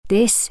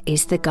This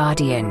is The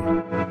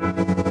Guardian.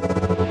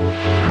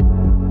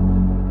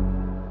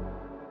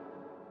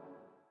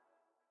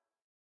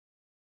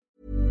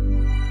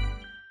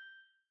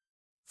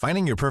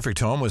 Finding your perfect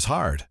home was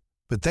hard,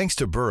 but thanks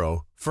to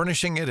Burrow,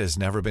 furnishing it has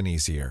never been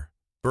easier.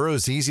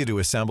 Burrow's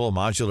easy-to-assemble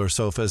modular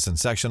sofas and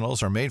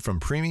sectionals are made from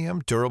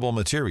premium, durable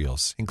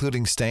materials,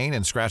 including stain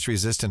and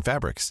scratch-resistant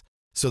fabrics.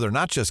 So they're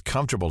not just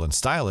comfortable and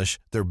stylish,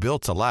 they're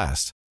built to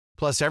last.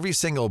 Plus, every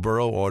single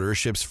Burrow order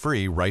ships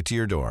free right to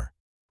your door.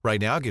 Right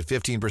now, get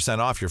 15%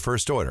 off your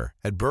first order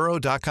at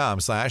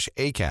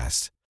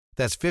burrow.com/ACAST.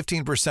 That's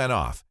 15%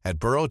 off at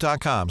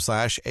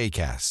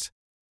burrow.com/ACAST.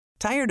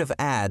 Tired of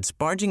ads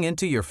barging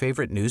into your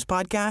favorite news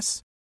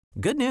podcasts?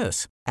 Good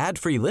news.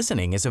 Ad-free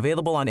listening is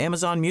available on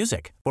Amazon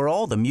Music for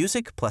all the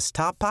music plus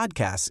top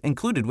podcasts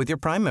included with your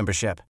Prime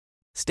membership.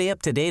 Stay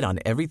up to date on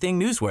everything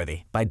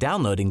newsworthy by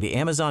downloading the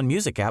Amazon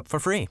Music app for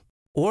free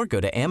or go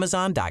to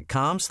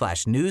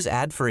amazon.com/news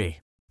ad free.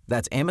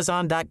 That's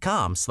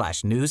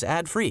amazon.com/news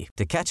ad free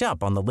to catch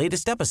up on the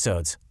latest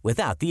episodes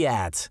without the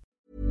ads.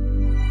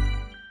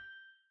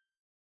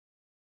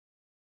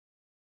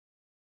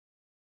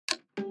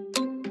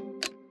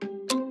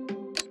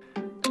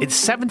 It's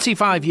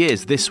 75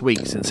 years this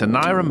week since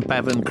Aneurin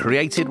Bevan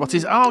created what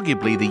is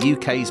arguably the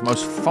UK's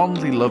most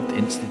fondly loved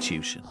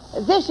institution.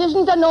 This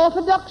isn't an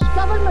orthodox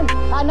government,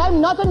 and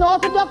I'm not an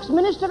orthodox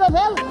Minister of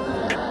Health.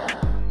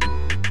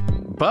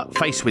 But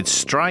faced with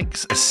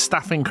strikes, a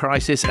staffing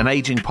crisis, an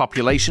ageing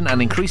population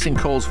and increasing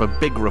calls for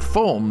big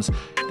reforms,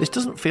 this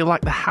doesn't feel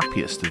like the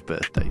happiest of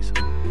birthdays.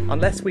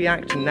 Unless we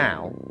act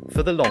now,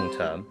 for the long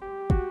term,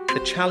 the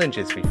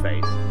challenges we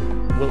face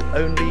will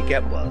only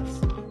get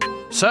worse.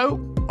 So,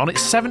 on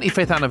its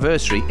 75th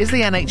anniversary, is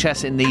the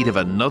NHS in need of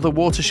another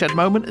watershed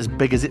moment as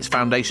big as its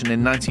foundation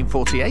in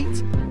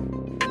 1948?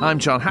 I'm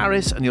John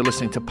Harris, and you're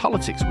listening to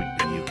Politics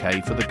Weekly UK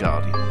for The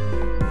Guardian.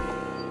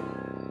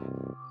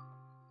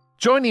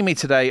 Joining me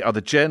today are the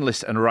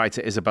journalist and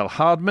writer Isabel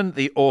Hardman,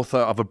 the author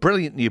of a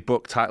brilliant new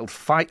book titled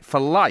Fight for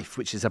Life,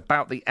 which is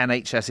about the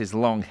NHS's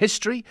long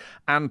history,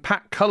 and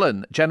Pat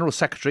Cullen, General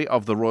Secretary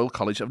of the Royal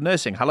College of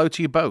Nursing. Hello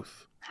to you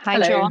both. Hi,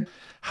 hello. John.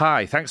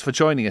 Hi, thanks for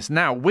joining us.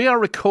 Now, we are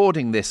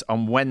recording this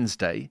on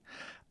Wednesday,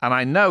 and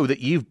I know that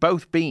you've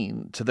both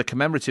been to the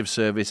commemorative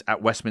service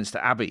at Westminster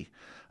Abbey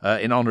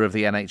in honour of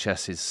the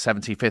NHS's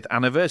 75th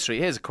anniversary.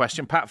 Here's a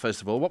question, Pat,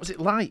 first of all. What was it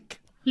like?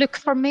 Look,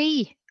 for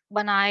me,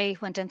 when I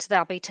went into the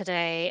Abbey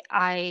today,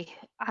 I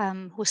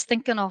was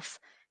thinking of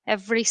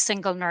every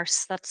single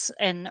nurse that's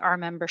in our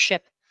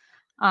membership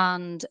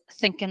and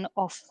thinking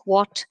of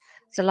what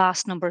the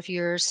last number of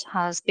years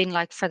has been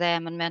like for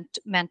them and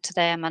meant to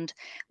them, and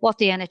what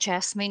the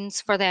NHS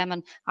means for them.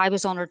 And I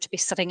was honoured to be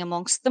sitting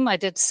amongst them. I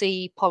did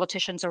see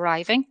politicians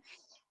arriving,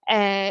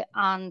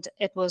 and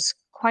it was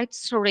quite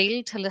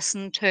surreal to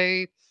listen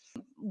to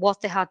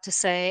what they had to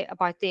say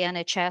about the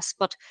NHS.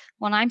 But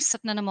when I'm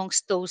sitting in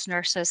amongst those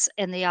nurses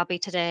in the Abbey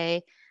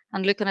today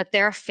and looking at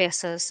their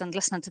faces and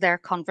listening to their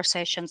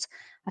conversations,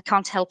 I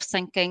can't help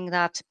thinking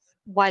that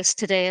whilst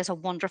today is a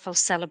wonderful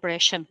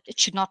celebration, it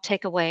should not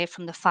take away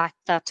from the fact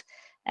that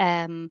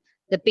the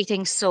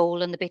beating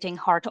soul and the beating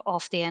heart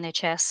of the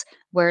NHS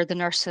were the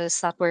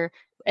nurses that were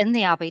in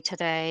the Abbey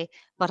today,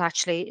 but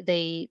actually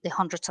the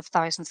hundreds of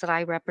thousands that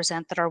I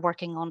represent that are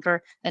working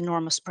under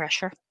enormous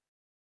pressure.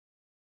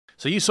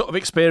 So you sort of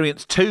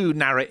experienced two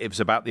narratives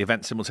about the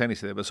event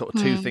simultaneously. There were sort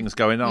of two things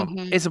going on.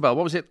 Mm-hmm. Isabel,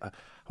 what was it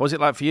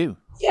like for you?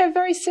 Yeah,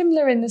 very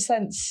similar in the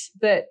sense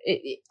that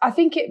I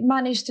think it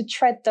managed to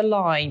tread the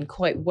line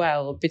quite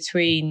well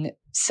between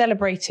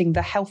celebrating the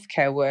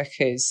healthcare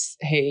workers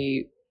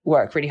who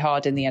work really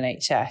hard in the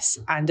NHS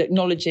and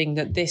acknowledging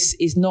that this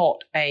is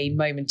not a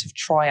moment of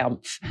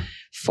triumph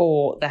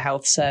for the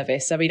health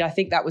service. I mean, I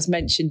think that was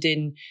mentioned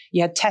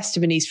you had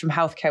testimonies from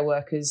healthcare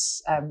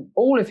workers,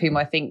 all of whom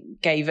I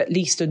think gave at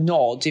least a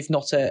nod, if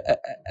not a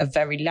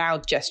very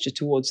loud gesture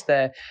towards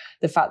the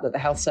fact that the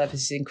health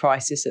service is in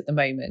crisis at the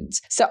moment.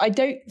 So I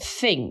don't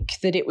think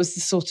that it was the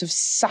sort of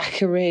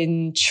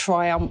saccharine,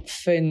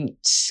 triumphant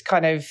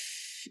kind of,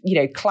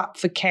 clap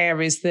for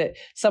carers that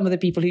some of the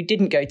people who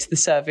didn't go to the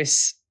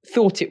service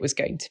thought it was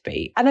going to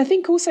be. And I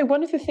think also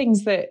one of the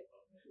things that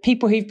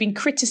people who've been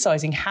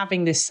criticising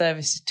having this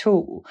service at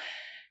all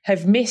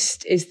have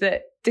missed is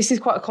that this is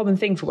quite a common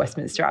thing for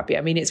Westminster Abbey.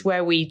 I mean, it's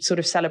where we sort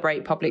of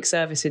celebrate public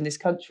service in this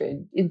country.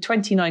 In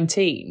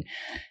 2019,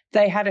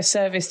 they had a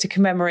service to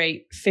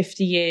commemorate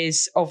 50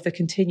 years of the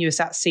continuous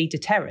at-sea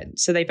deterrent.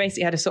 So they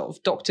basically had a sort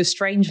of Dr.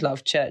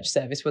 Strangelove church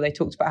service where they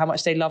talked about how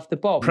much they loved the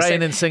bomb.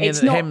 Praying and singing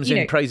hymns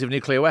in praise of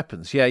nuclear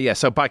weapons. Yeah.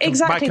 So by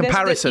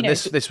comparison,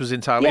 this was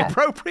entirely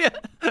appropriate.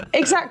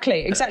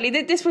 Exactly.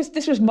 This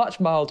was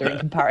much milder in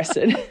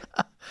comparison.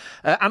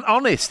 And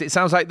honest, it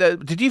sounds like.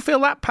 Did you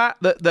feel that, Pat?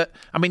 That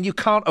I mean, you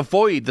can't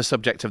avoid the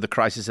subject of the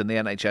crisis in the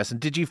NHS.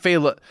 And did you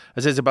feel that,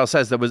 as Isabel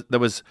says, there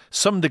was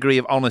some degree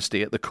of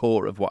honesty at the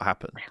core of what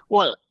happened?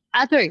 Well,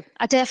 I do.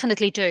 I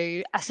definitely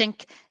do. I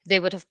think they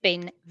would have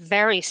been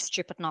very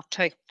stupid not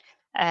to,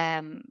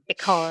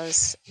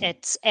 because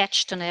it's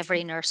etched on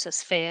every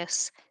nurse's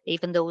face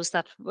even those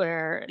that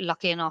were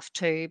lucky enough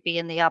to be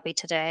in the Abbey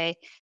today.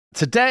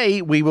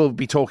 Today, we will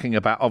be talking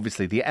about,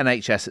 obviously, the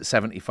NHS at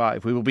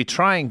 75. We will be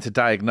trying to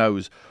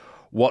diagnose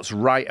what's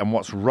right and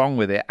what's wrong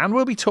with it. And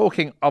we'll be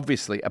talking,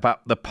 obviously,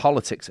 about the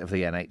politics of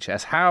the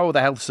NHS, how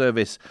the health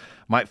service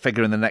might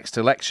figure in the next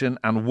election,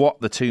 and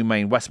what the two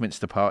main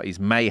Westminster parties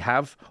may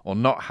have or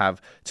not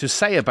have to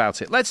say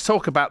about it. Let's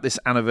talk about this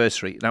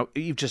anniversary. Now,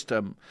 you've just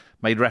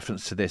made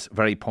reference to this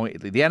very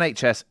pointedly. The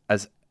NHS,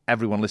 as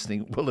everyone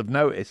listening will have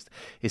noticed,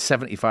 is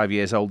 75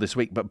 years old this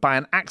week. But by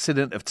an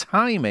accident of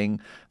timing,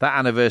 that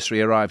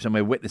anniversary arrives and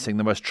we're witnessing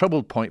the most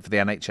troubled point for the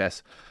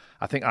NHS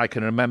I think I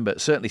can remember,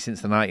 certainly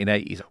since the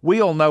 1980s.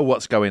 We all know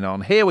what's going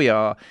on. Here we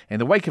are in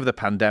the wake of the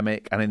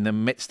pandemic and in the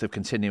midst of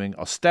continuing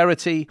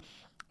austerity.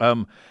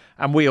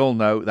 And we all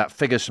know that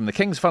figures from the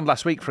King's Fund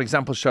last week, for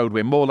example, showed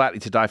we're more likely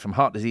to die from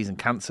heart disease and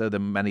cancer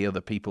than many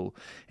other people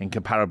in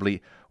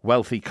comparably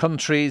wealthy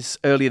countries.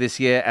 Earlier this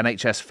year,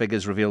 NHS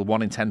figures revealed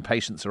 1 in 10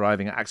 patients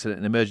arriving at accident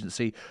and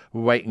emergency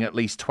were waiting at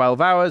least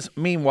 12 hours.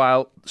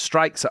 Meanwhile,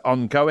 strikes are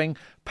ongoing.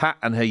 Pat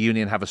and her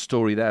union have a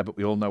story there, but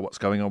we all know what's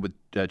going on with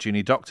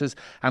junior doctors.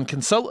 And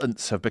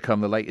consultants have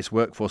become the latest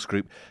workforce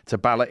group to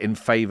ballot in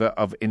favour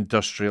of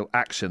industrial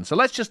action. So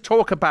let's just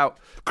talk about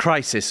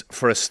crisis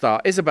for a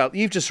start. Isabel,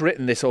 you've just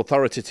written this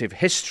authoritative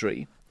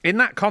history. In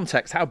that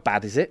context, how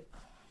bad is it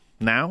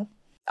now?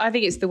 I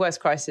think it's the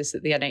worst crisis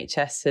that the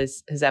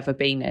NHS has ever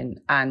been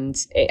in. And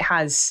it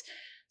has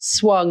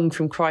swung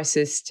from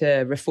crisis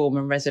to reform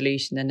and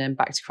resolution and then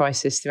back to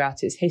crisis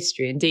throughout its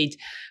history. Indeed,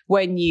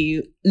 when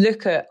you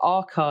look at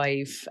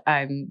archive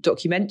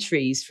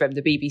documentaries from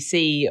the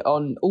BBC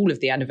on all of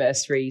the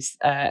anniversaries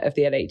of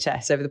the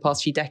NHS over the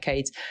past few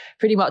decades,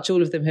 pretty much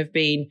all of them have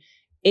been,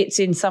 it's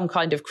in some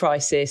kind of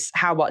crisis.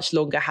 How much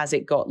longer has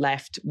it got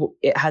left?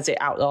 Has it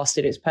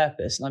outlasted its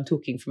purpose? And I'm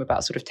talking from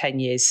about sort of 10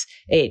 years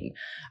in.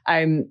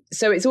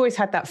 So it's always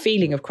had that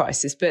feeling of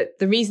crisis. But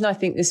the reason I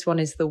think this one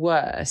is the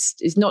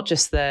worst is not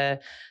just the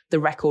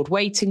record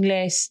waiting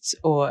list,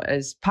 or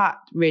as Pat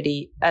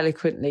really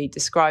eloquently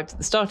described at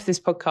the start of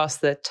this podcast,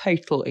 the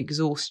total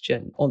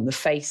exhaustion on the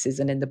faces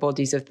and in the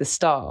bodies of the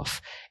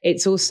staff.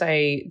 It's also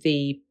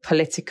the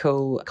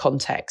political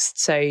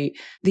context. So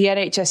the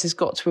NHS has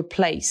got to a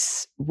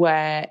place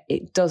where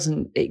it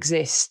doesn't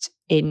exist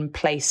in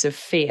place of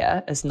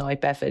fear, as Nye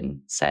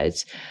Bevan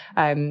said,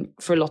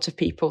 for a lot of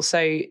people.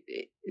 So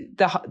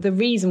the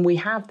reason we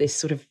have this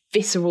sort of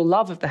visceral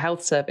love of the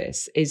health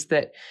service is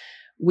that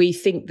we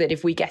think that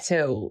if we get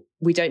ill,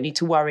 we don't need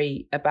to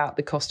worry about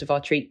the cost of our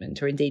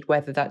treatment, or indeed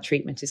whether that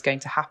treatment is going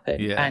to happen.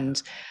 Yeah.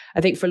 And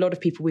I think for a lot of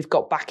people, we've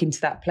got back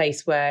into that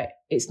place where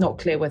it's not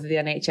clear whether the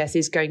NHS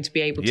is going to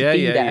be able to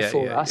be there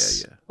for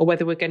us, or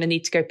whether we're going to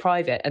need to go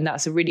private. And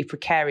that's a really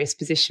precarious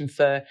position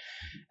for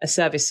a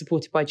service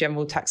supported by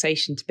general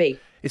taxation to be.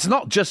 It's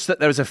not just that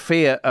there is a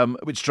fear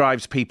which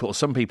drives people,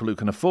 some people who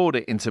can afford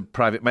it, into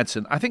private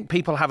medicine. I think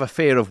people have a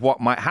fear of what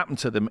might happen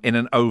to them in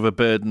an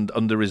overburdened,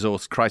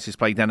 under-resourced,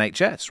 crisis-plagued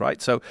NHS,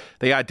 right? So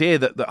the idea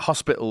that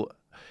hospital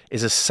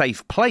is a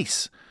safe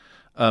place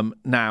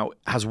now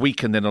has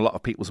weakened in a lot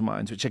of people's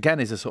minds, which again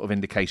is a sort of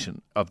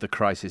indication of the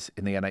crisis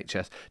in the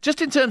NHS.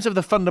 Just in terms of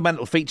the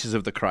fundamental features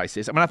of the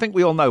crisis, I mean, I think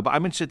we all know, but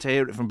I'm interested to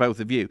hear it from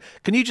both of you.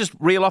 Can you just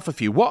reel off a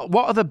few? What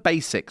are the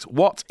basics?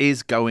 What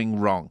is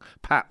going wrong?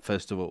 Pat,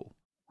 first of all.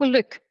 Well,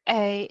 look,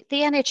 the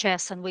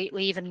NHS, and we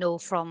even know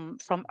from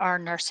our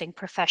nursing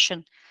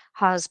profession,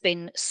 has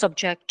been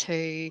subject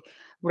to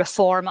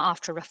reform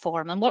after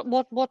reform. And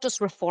what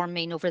does reform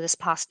mean over this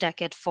past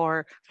decade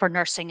for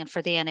nursing and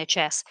for the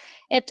NHS?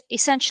 It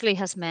essentially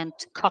has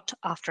meant cut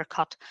after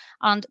cut.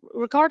 And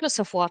regardless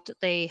of what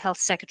the Health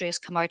Secretary has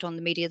come out on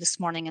the media this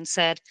morning and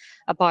said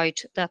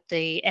about that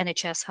the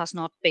NHS has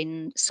not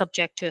been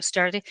subject to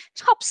austerity,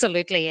 it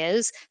absolutely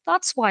is.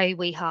 That's why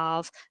we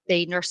have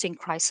the nursing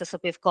crisis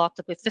that we've got,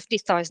 that we've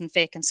 50,000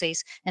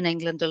 vacancies in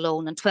England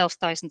alone and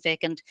 12,000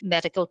 vacant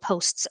medical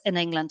posts in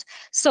England.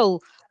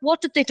 So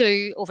what did they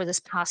do over this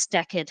past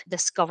decade,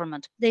 this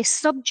government? They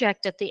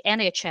subjected the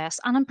NHS,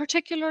 and in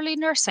particularly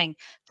nursing,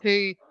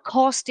 to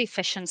cost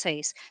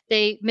efficiencies.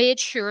 They made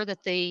sure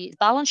that the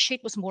balance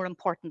sheet was more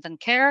important than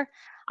care,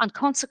 and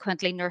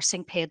consequently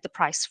nursing paid the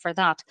price for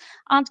that.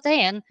 And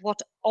then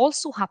what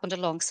also happened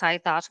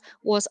alongside that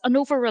was an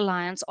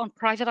over-reliance on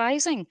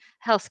privatising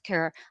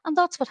healthcare. And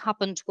that's what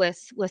happened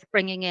with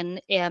bringing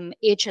in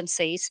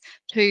agencies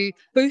to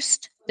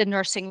boost the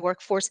nursing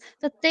workforce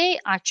that they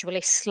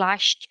actually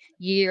slashed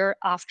year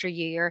after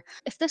year.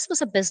 If this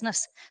was a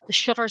business, the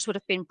shutters would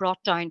have been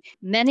brought down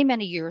many,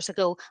 many years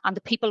ago, and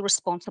the people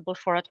responsible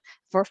for it,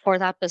 for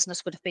that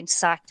business, would have been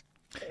sacked.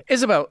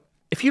 Isabel,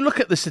 if you look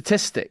at the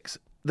statistics,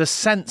 the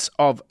sense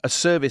of a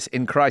service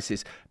in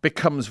crisis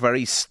becomes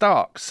very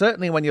stark.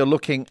 Certainly when you're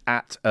looking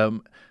at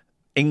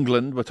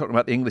England, we're talking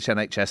about the English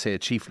NHS here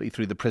chiefly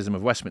through the prism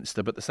of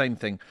Westminster, but the same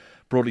thing,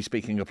 broadly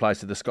speaking, applies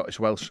to the Scottish,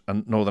 Welsh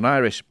and Northern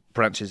Irish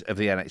branches of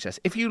the NHS.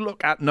 If you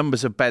look at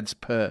numbers of beds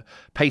per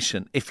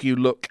patient, if you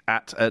look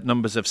at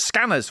numbers of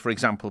scanners, for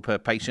example, per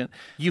patient,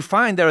 you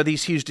find there are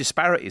these huge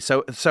disparities.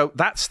 So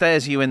that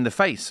stares you in the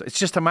face. It's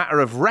just a matter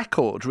of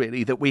record,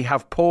 really, that we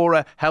have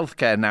poorer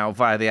healthcare now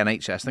via the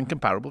NHS than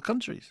comparable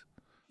countries.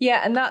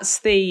 Yeah, and that's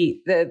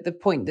the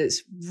point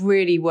that's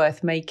really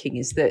worth making,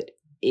 is that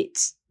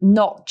it's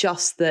not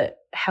just that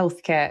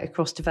healthcare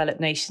across developed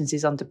nations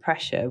is under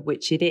pressure,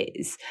 which it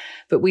is,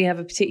 but we have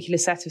a particular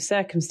set of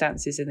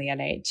circumstances in the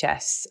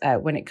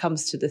NHS when it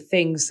comes to the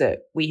things that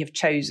we have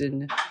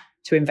chosen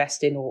to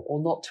invest in or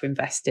not to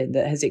invest in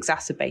that has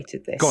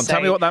exacerbated this. Go on,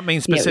 tell me what that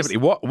means specifically.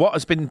 What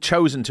has been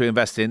chosen to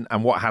invest in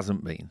and what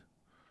hasn't been?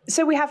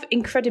 So we have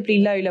incredibly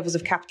low levels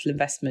of capital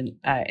investment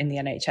in the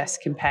NHS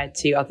compared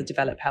to other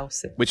developed health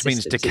systems. Which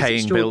means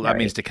decaying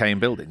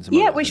buildings.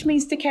 Yeah, which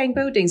means decaying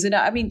buildings. And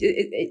I mean,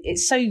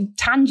 it's so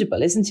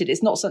tangible, isn't it?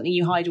 It's not something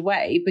you hide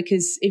away,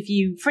 because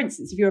for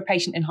instance, if you're a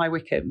patient in High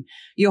Wycombe,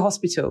 your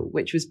hospital,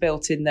 which was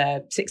built in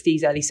the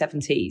 60s, early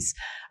 70s,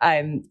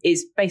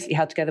 is basically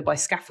held together by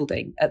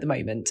scaffolding at the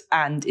moment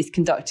and is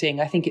conducting,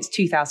 I think it's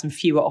 2,000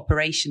 fewer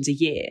operations a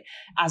year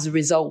as a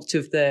result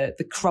of the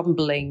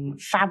crumbling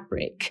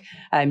fabric.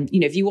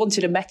 If you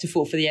wanted a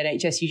metaphor for the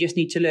NHS, you just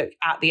need to look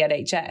at the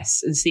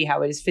NHS and see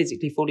how it is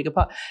physically falling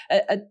apart.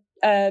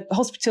 A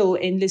hospital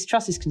in Liz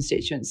Truss's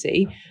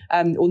constituency,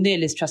 or near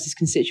Liz Truss's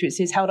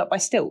constituency, is held up by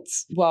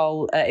stilts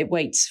while it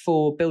waits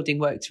for building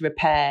work to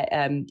repair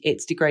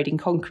its degrading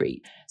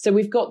concrete. So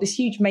we've got this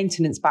huge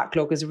maintenance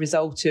backlog as a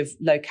result of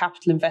low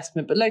capital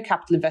investment. But low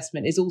capital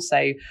investment is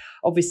also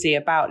obviously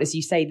about, as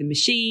you say, the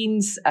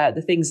machines,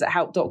 the things that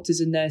help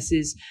doctors and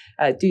nurses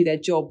do their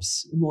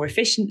jobs more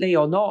efficiently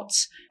or not.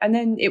 And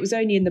then it was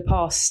only in the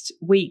past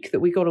week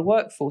that we got a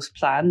workforce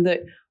plan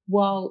that,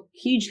 while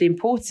hugely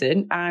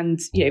important and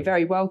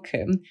very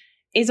welcome,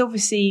 is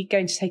obviously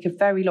going to take a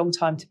very long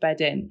time to bed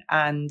in.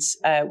 And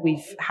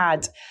we've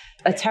had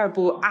a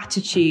terrible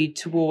attitude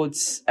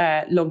towards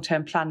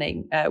long-term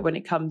planning when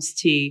it comes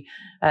to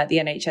the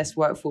NHS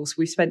workforce.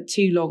 We've spent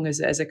too long as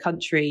a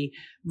country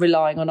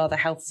relying on other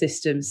health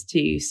systems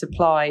to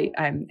supply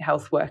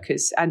health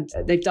workers. And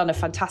they've done a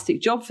fantastic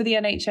job for the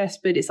NHS,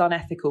 but it's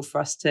unethical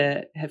for us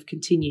to have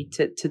continued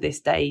to this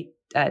day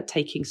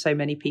taking so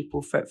many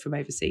people from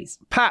overseas.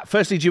 Pat,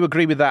 firstly, do you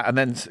agree with that? And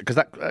then, because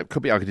that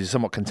could be argued as a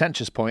somewhat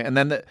contentious point. And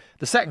then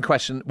the second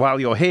question, while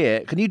you're here,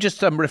 can you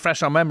just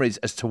refresh our memories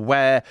as to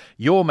where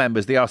your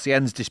members, the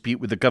RCN's dispute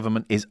with the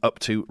government, is up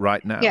to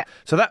right now? Yeah.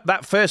 So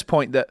that first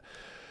point that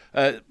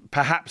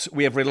perhaps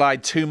we have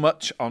relied too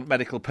much on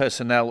medical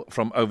personnel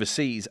from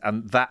overseas,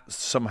 and that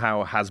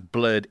somehow has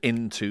blurred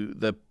into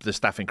the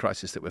staffing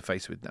crisis that we're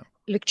faced with now.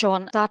 Look,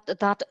 John,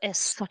 that is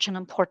such an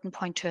important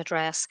point to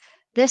address.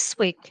 This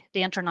week,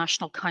 the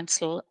International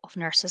Council of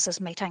Nurses is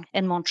meeting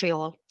in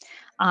Montreal,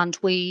 and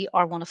we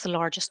are one of the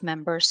largest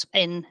members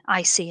in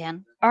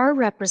ICN. Our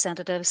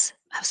representatives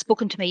have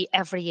spoken to me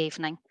every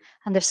evening,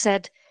 and they've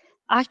said,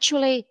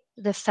 actually,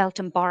 they've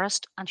felt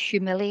embarrassed and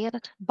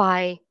humiliated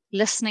by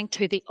listening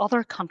to the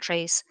other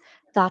countries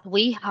that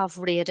we have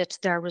raided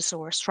their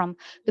resource from,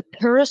 the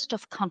poorest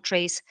of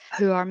countries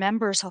who are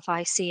members of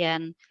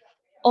ICN,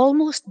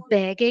 almost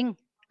begging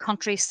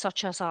countries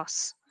such as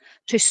us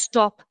to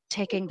stop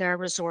taking their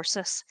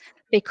resources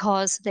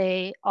because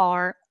they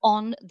are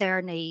on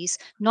their knees,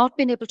 not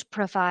being able to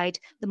provide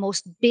the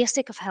most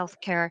basic of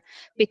healthcare,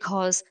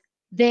 because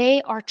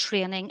they are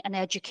training and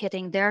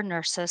educating their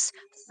nurses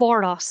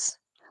for us.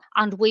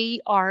 And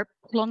we are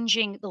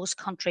plunging those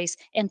countries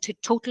into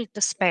total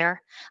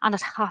despair, and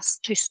it has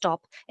to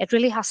stop. It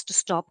really has to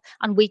stop.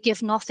 And we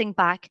give nothing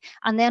back.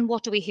 And then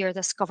what do we hear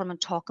this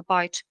government talk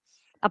about?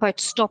 About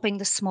stopping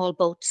the small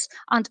boats.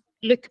 And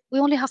look, we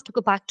only have to go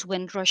back to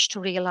Windrush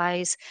to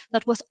realise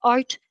that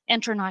without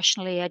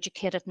internationally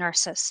educated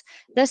nurses,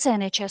 this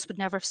NHS would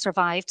never have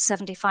survived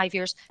 75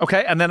 years.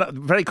 OK, and then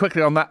very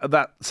quickly on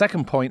that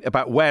second point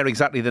about where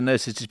exactly the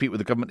nurses' dispute with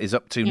the government is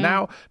up to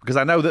now, because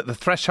I know that the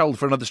threshold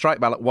for another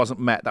strike ballot wasn't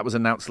met. That was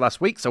announced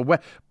last week. So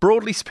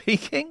broadly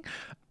speaking,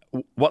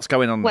 what's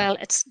going on? Well,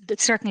 it's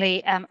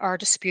certainly our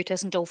dispute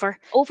isn't over.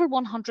 Over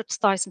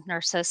 100,000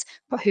 nurses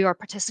who are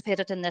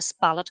participated in this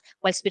ballot,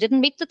 whilst we didn't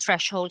meet the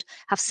threshold,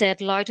 have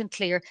said loud and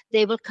clear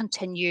they will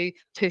continue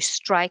to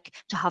strike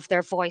to have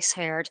their voice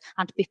heard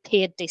and to be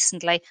paid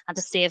decently and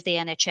to save the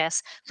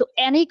NHS. So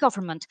any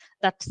government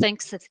that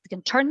thinks that they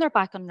can turn their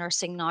back on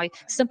nursing now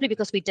simply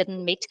because we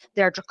didn't meet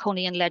their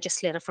draconian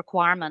legislative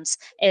requirements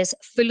is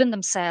fooling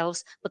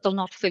themselves, but they'll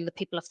not fool the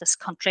people of this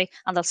country,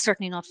 and they'll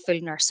certainly not fool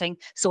nursing.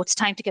 So it's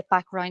time to get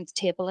back around the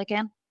table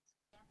again.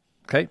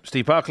 Okay,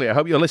 Steve Barclay, I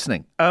hope you're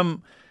listening.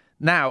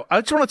 Now, I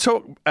just want to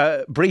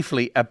talk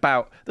briefly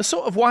about the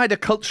sort of wider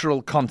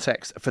cultural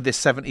context for this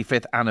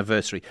 75th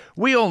anniversary.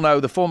 We all know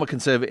the former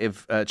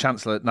Conservative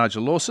Chancellor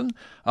Nigel Lawson,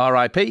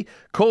 RIP,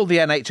 called the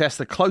NHS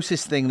the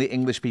closest thing the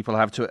English people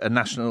have to a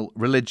national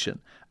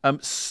religion.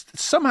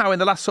 somehow in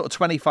the last sort of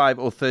 25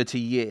 or 30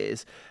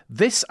 years,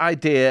 this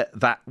idea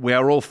that we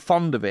are all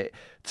fond of it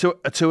to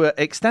an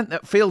extent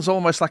that feels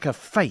almost like a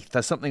faith,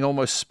 there's something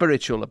almost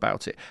spiritual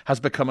about it, has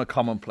become a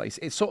commonplace.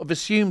 It's sort of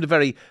assumed a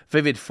very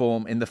vivid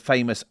form in the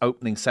famous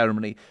opening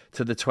ceremony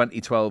to the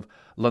 2012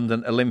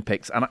 London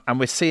Olympics. And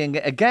we're seeing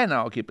it again,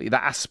 arguably,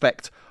 that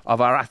aspect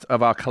of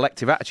our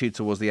collective attitude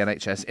towards the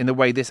NHS in the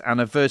way this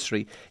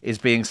anniversary is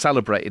being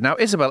celebrated. Now,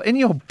 Isabel, in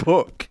your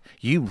book,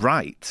 you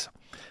write,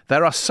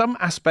 there are some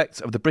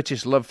aspects of the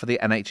British love for the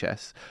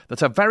NHS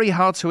that are very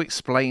hard to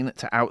explain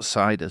to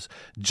outsiders.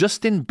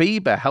 Justin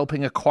Bieber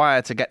helping a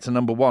choir to get to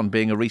number one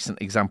being a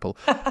recent example.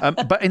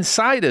 But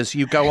insiders,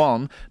 you go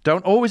on,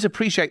 don't always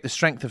appreciate the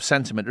strength of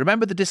sentiment.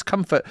 Remember the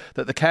discomfort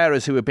that the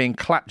carers who were being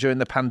clapped during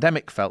the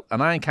pandemic felt.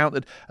 And I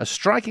encountered a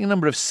striking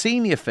number of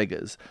senior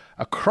figures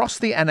across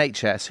the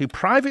NHS who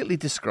privately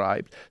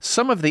described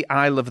some of the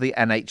I love the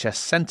NHS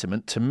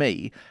sentiment to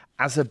me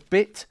as a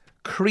bit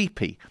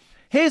creepy.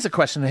 Here's a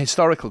question, a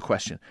historical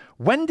question.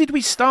 When did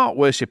we start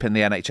worshipping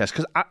the NHS?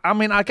 Because, I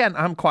mean, again,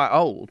 I'm quite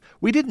old.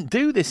 We didn't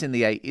do this in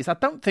the 80s. I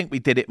don't think we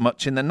did it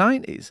much in the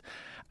 90s.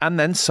 And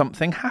then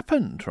something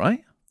happened,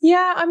 right?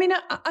 Yeah, I mean,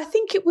 I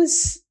think it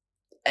was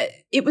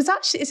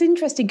actually, it's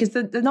interesting because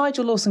the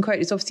Nigel Lawson quote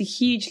is obviously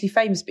hugely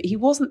famous, but he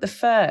wasn't the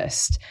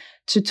first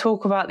to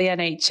talk about the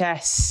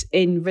NHS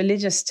in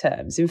religious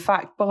terms. In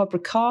fact,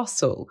 Barbara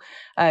Castle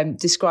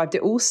described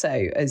it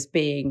also as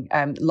being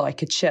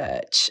like a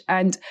church.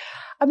 And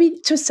I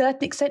mean, to a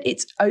certain extent,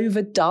 it's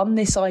overdone,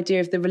 this idea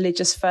of the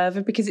religious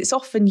fervour, because it's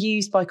often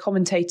used by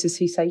commentators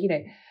who say, you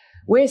know,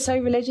 we're so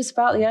religious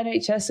about the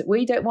NHS that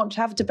we don't want to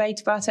have a debate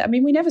about it. I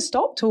mean, we never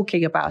stop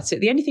talking about it.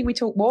 The only thing we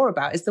talk more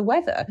about is the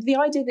weather. The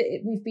idea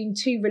that we've been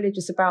too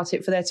religious about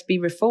it for there to be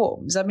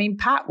reforms. I mean,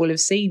 Pat will have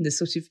seen the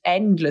sort of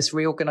endless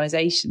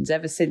reorganisations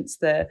ever since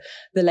the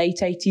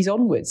late 80s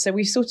onwards. So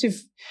we've sort of,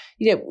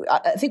 you know,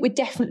 I think we're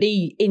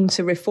definitely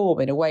into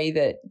reform in a way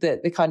that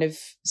the kind of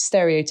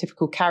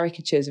stereotypical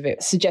caricatures of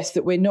it suggest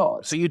that we're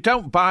not. So you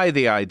don't buy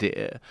the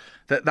idea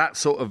that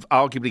sort of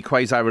arguably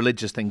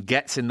quasi-religious thing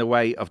gets in the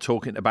way of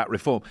talking about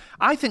reform.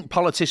 I think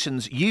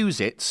politicians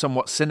use it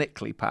somewhat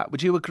cynically, Pat.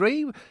 Would you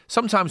agree?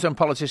 Sometimes when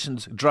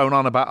politicians drone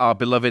on about our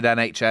beloved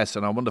NHS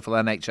and our wonderful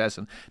NHS,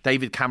 and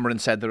David Cameron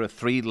said there are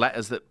three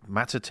letters that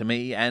matter to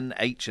me, N,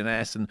 H and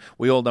S, and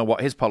we all know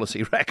what his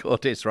policy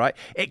record is, right?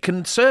 It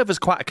can serve as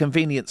quite a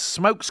convenient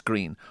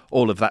smokescreen,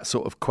 all of that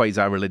sort of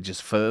quasi-religious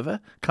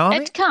fervour, can't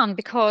it? It can,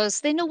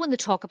 because they know when they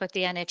talk about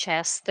the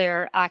NHS,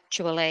 they're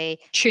actually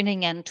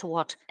tuning in to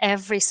what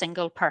every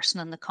single person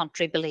in the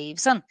country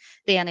believes in,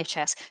 the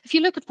NHS. If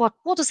you look at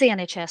what does the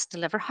NHS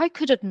deliver, how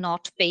could it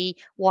not be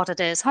what it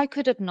is? How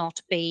could it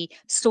not be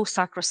so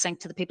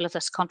sacrosanct to the people of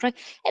this country?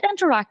 It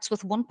interacts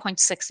with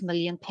 1.6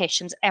 million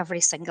patients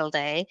every single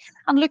day.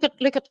 And look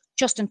at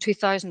just in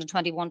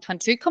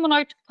 2021-22, coming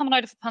out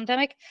of a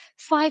pandemic,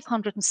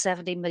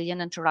 570 million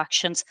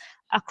interactions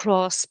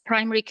across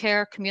primary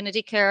care,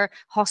 community care,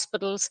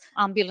 hospitals,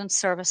 ambulance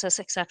services,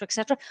 etc.,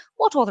 etc.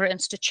 What other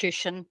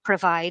institution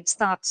provides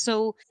that?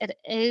 So it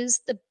is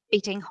the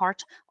beating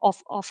heart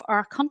of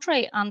our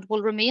country and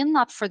will remain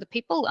that for the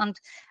people. And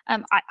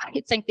I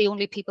think the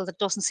only people that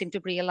doesn't seem to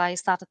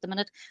realise that at the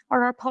minute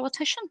are our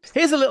politicians.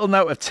 Here's a little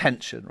note of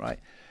tension, right?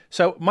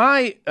 So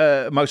my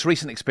most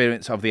recent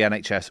experience of the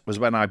NHS was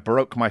when I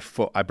broke my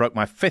foot. I broke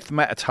my fifth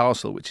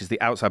metatarsal, which is the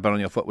outside bone on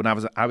your foot, when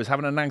I was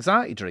having an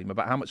anxiety dream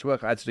about how much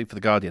work I had to do for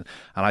The Guardian.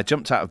 And I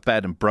jumped out of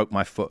bed and broke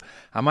my foot.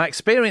 And my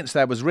experience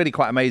there was really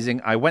quite amazing.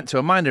 I went to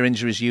a minor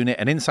injuries unit,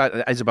 and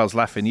inside, Isabel's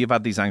laughing, you've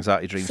had these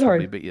anxiety dreams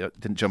probably, but you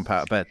didn't jump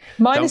out of bed.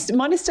 Mine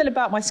is still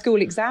about my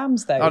school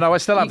exams, though. Oh, no, I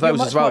still have those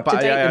as well,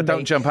 but I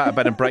don't jump out of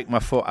bed and break my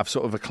foot. I've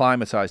sort of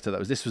acclimatised to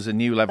those. This was a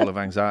new level of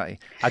anxiety.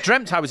 I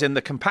dreamt I was in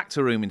the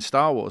compactor room in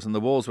Star Wars, and the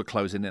walls were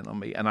closing in on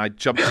me, and I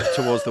jumped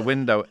towards the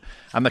window,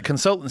 and the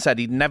consultant said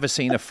he'd never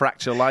seen a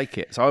fracture like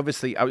it. So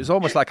obviously it was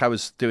almost like I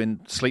was doing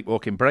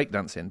sleepwalking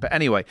breakdancing. But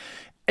anyway,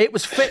 it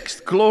was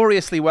fixed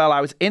gloriously well. I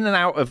was in and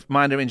out of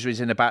minor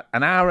injuries in about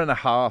an hour and a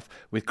half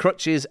with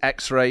crutches,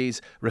 x-rays,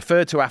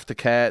 referred to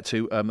aftercare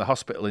to the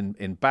hospital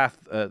in Bath,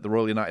 the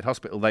Royal United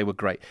Hospital. They were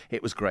great.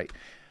 It was great.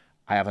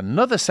 I have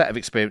another set of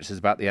experiences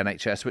about the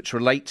NHS which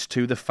relates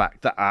to the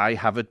fact that I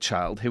have a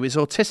child who is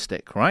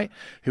autistic, right?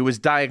 Who was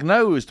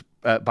diagnosed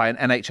by an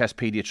NHS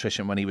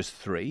paediatrician when he was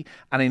 3,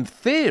 and in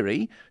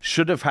theory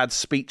should have had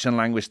speech and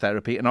language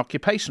therapy and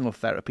occupational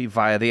therapy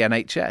via the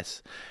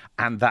NHS.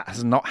 And that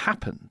has not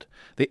happened.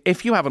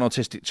 If you have an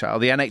autistic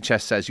child, the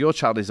NHS says your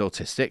child is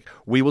autistic,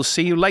 we will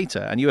see you later,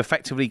 and you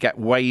effectively get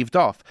waved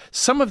off.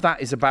 Some of that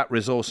is about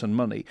resource and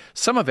money.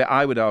 Some of it,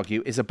 I would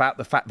argue, is about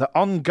the fact that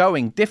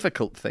ongoing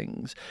difficult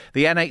things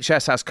the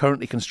NHS as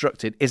currently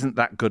constructed isn't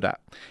that good at.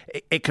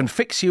 It can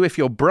fix you if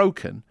you're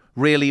broken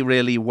really,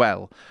 really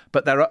well.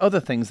 But there are other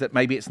things that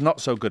maybe it's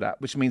not so good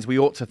at, which means we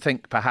ought to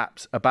think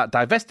perhaps about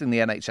divesting the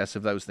NHS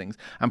of those things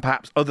and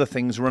perhaps other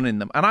things running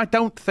them. And I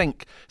don't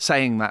think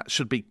saying that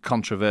should be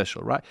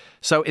controversial, right?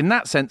 So in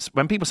that sense,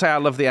 when people say I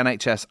love the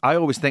NHS, I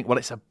always think, well,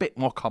 it's a bit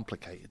more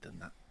complicated than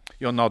that.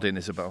 You're nodding,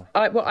 Isabel.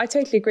 I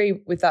totally agree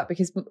with that,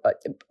 because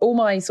all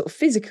my sort of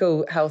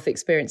physical health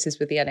experiences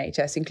with the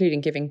NHS, including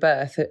giving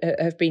birth,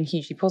 have been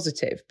hugely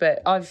positive.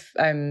 But I've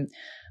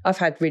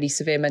had really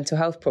severe mental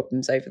health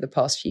problems over the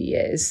past few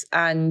years,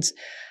 and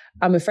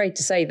I'm afraid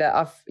to say that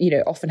I've,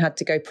 often had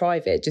to go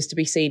private just to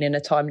be seen in a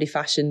timely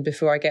fashion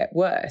before I get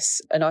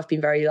worse. And I've been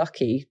very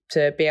lucky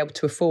to be able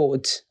to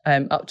afford,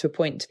 up to a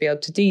point, to be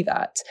able to do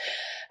that.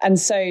 And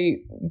so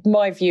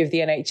my view of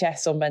the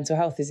NHS on mental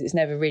health is it's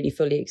never really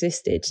fully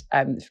existed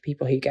for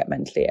people who get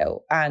mentally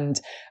ill.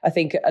 And I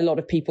think a lot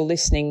of people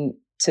listening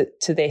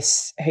to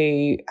this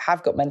who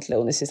have got mental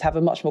illnesses have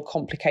a much more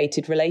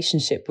complicated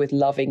relationship with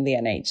loving the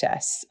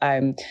NHS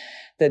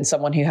than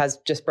someone who has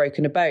just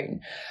broken a bone.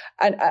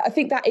 And I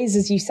think that is,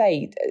 as you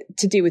say,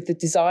 to do with the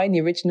design,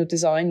 the original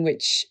design,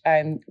 which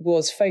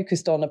was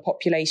focused on a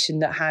population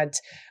that had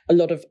a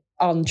lot of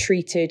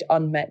untreated,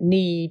 unmet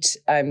need,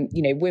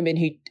 women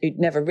who'd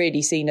never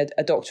really seen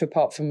a doctor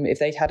apart from if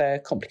they'd had a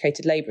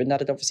complicated labour, and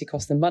that had obviously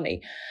cost them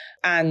money.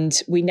 And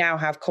we now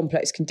have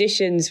complex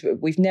conditions.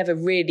 We've never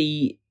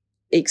really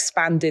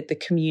expanded the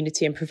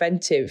community and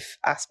preventive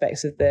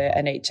aspects of the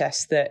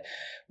NHS that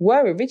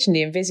were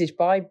originally envisaged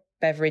by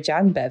Beveridge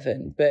and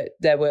Bevan, but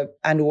there were,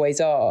 and always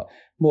are,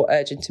 more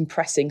urgent and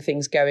pressing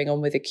things going on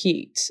with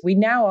acute. We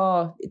now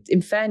are,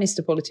 in fairness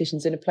to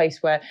politicians, in a place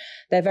where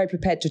they're very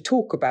prepared to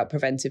talk about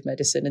preventive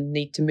medicine and the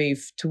need to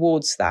move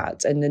towards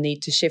that and the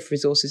need to shift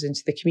resources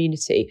into the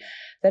community.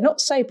 They're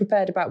not so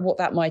prepared about what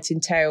that might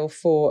entail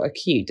for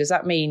acute. Does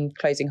that mean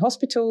closing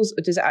hospitals,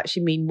 or does it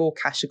actually mean more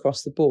cash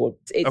across the board?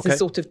 It's the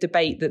sort of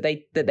debate that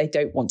they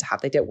don't want to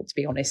have. They don't want to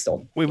be honest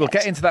on. We will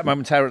get into that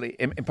momentarily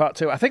in part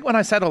two. I think when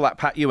I said all that,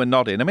 Pat, you were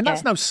nodding. I mean,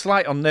 that's no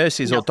slight on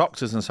nurses or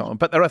doctors and so on,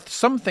 but there are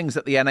some things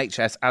that the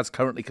NHS, as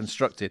currently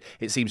constructed,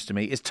 it seems to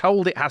me, is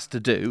told it has to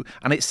do,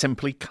 and it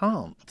simply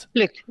can't.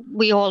 Look,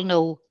 we all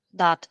know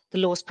that the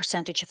lowest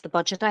percentage of the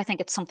budget, I think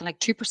it's something like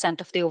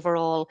 2% of the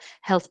overall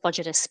health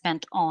budget, is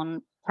spent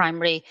on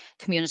primary,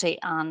 community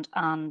and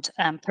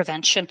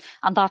prevention.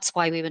 And that's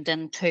why we went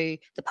into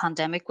the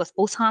pandemic with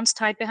both hands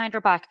tied behind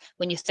our back,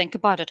 when you think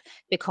about it,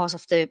 because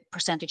of the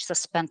percentage that's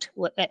spent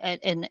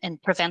in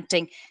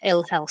preventing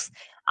ill health.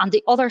 And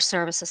the other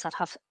services that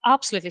have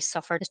absolutely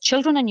suffered,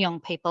 children and young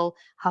people,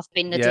 have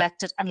been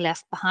neglected and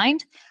left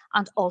behind,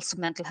 and also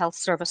mental health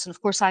service. And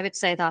of course, I would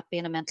say that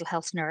being a mental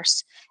health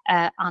nurse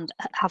and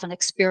having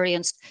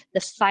experienced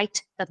the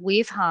fight that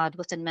we've had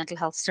within mental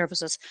health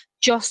services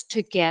just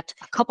to get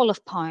a couple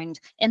of pounds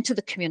into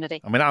the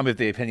community. I mean, I'm of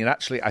the opinion,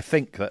 actually, I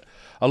think that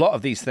a lot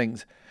of these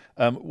things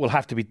will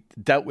have to be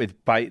dealt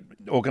with by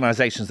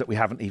organisations that we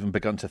haven't even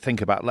begun to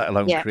think about, let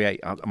alone create.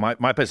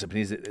 My personal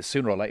opinion is that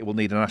sooner or later we'll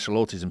need a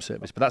national autism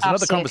service, but that's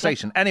another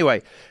conversation.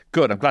 Anyway,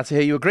 good. I'm glad to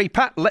hear you agree.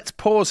 Pat, let's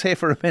pause here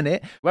for a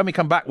minute. When we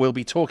come back, we'll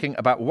be talking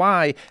about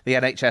why the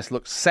NHS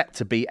looks set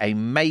to be a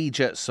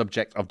major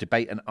subject of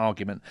debate and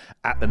argument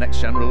at the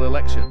next general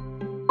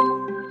election.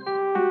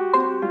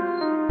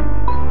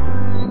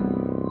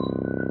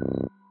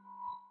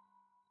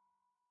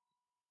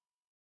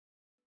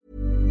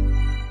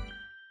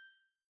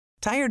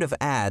 Tired of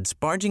ads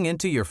barging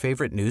into your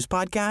favorite news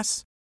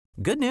podcasts?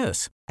 Good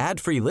news.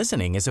 Ad-free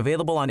listening is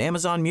available on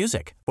Amazon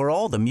Music for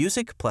all the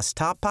music plus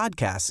top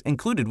podcasts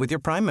included with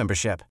your Prime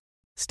membership.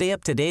 Stay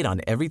up to date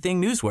on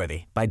everything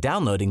newsworthy by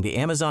downloading the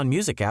Amazon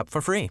Music app for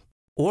free,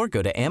 or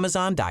go to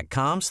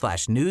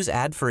amazon.com/news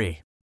ad free.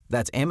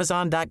 That's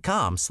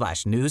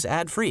amazon.com/news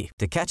ad free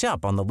to catch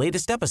up on the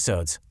latest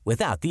episodes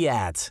without the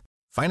ads.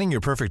 Finding your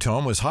perfect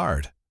home was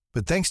hard,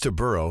 but thanks to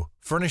Burrow,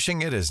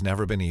 furnishing it has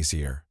never been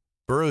easier.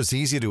 Burrow's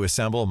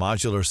easy-to-assemble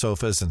modular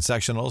sofas and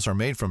sectionals are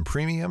made from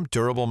premium,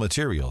 durable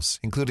materials,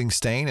 including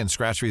stain and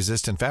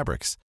scratch-resistant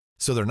fabrics.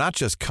 So they're not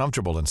just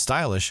comfortable and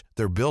stylish,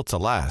 they're built to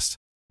last.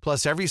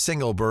 Plus, every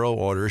single Burrow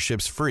order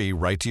ships free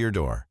right to your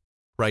door.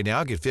 Right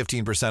now, get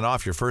 15%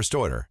 off your first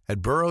order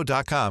at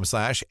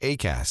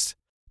burrow.com/ACAST.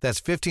 That's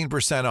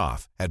 15%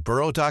 off at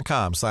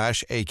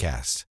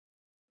burrow.com/ACAST.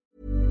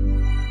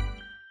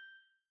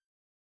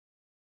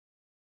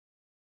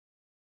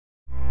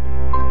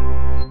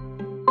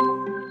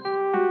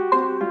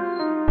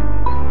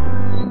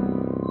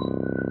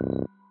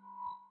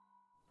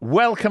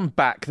 Welcome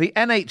back. The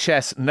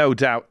NHS, no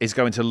doubt, is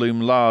going to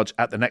loom large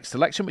at the next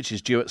election, which is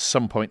due at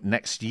some point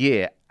next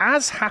year.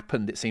 As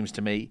happened, it seems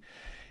to me,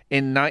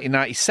 in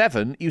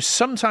 1997, you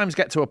sometimes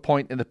get to a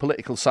point in the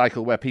political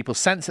cycle where people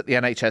sense that the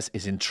NHS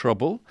is in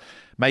trouble.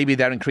 Maybe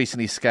they're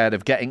increasingly scared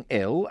of getting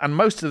ill. And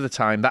most of the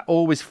time, that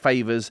always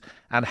favours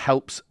and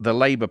helps the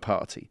Labour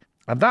Party.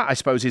 And that, I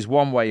suppose, is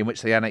one way in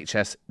which the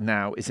NHS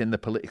now is in the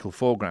political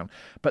foreground.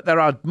 But there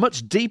are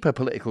much deeper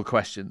political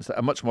questions that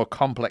are much more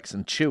complex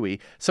and chewy,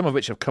 some of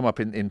which have come up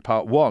in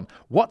part one.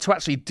 What to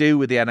actually do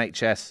with the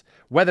NHS,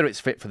 whether it's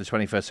fit for the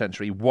 21st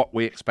century, what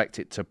we expect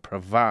it to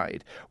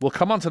provide. We'll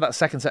come on to that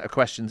second set of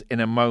questions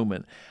in a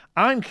moment.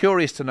 I'm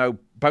curious to know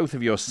both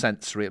of your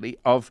sense, really,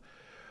 of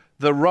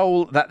the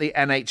role that the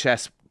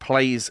NHS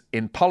plays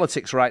in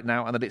politics right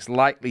now and that it's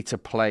likely to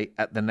play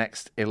at the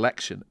next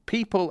election.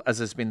 People, as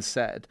has been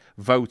said,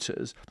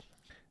 voters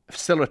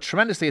still are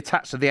tremendously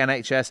attached to the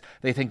NHS.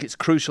 They think it's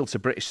crucial to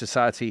British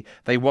society.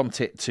 They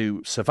want it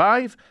to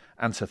survive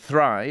and to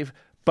thrive.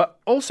 But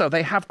also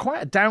they have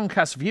quite a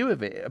downcast view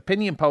of it.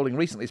 Opinion polling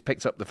recently has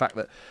picked up the fact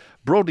that,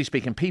 broadly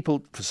speaking,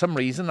 people, for some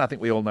reason, I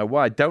think we all know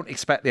why, don't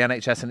expect the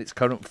NHS in its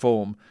current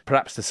form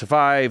perhaps to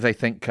survive. They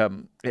think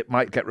it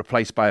might get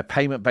replaced by a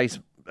payment-based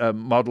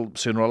model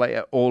sooner or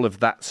later, all of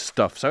that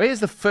stuff. So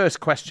here's the first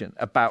question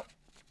about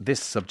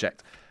this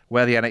subject,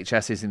 where the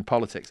NHS is in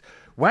politics.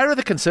 Where are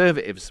the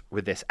Conservatives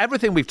with this?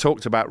 Everything we've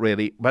talked about,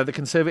 really, whether the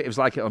Conservatives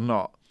like it or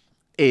not,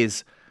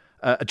 is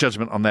a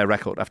judgment on their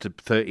record after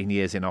 13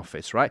 years in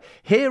office, right?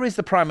 Here is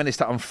the Prime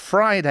Minister on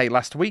Friday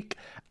last week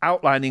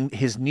outlining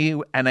his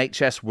new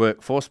NHS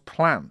workforce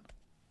plan.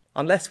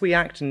 Unless we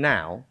act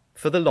now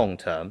for the long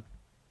term,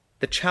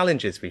 the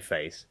challenges we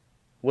face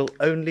will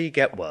only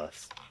get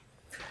worse.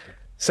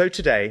 So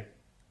today,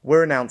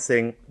 we're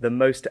announcing the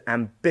most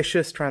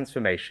ambitious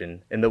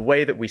transformation in the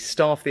way that we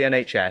staff the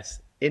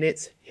NHS in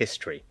its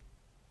history,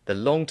 the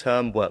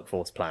long-term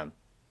workforce plan.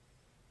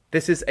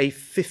 This is a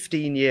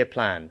 15-year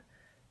plan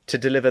to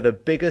deliver the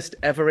biggest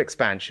ever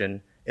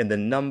expansion in the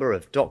number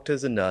of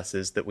doctors and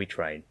nurses that we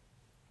train,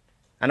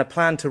 and a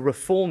plan to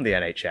reform the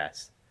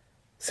NHS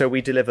so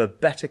we deliver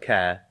better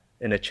care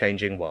in a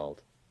changing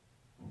world,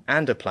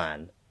 and a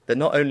plan that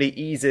not only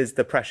eases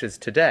the pressures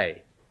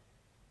today,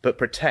 but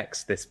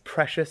protects this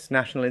precious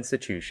national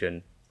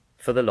institution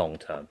for the long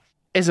term.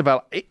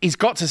 Isabel, he's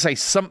got to say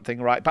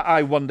something, right? But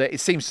I wonder, it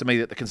seems to me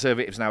that the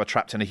Conservatives now are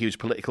trapped in a huge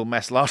political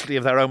mess, largely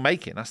of their own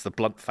making. That's the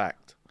blunt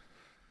fact.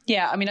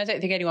 Yeah, I mean, I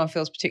don't think anyone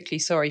feels particularly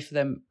sorry for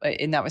them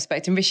in that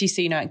respect. And Rishi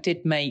Sunak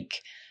did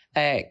make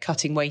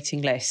cutting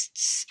waiting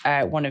lists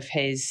one of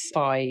his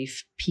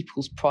 5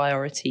 people's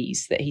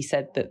priorities that he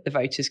said that the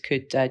voters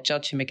could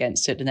judge him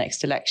against at the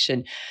next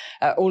election,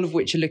 all of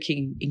which are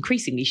looking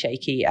increasingly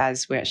shaky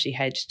as we actually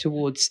head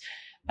towards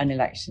an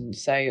election.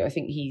 So I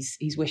think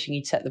he's wishing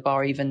he'd set the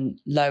bar even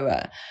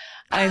lower.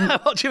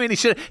 What do you mean?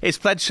 His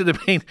pledge should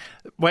have been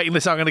waiting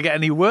lists aren't going to get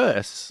any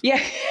worse.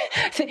 Yeah,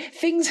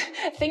 things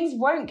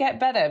won't get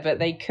better, but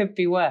they could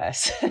be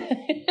worse.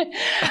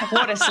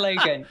 What a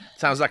slogan.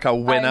 Sounds like a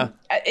winner.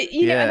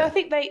 Yeah, and I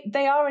think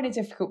they are in a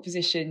difficult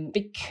position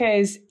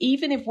because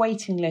even if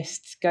waiting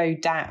lists go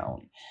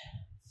down,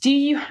 do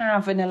you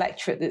have an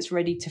electorate that's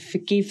ready to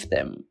forgive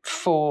them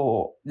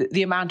for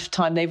the amount of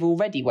time they've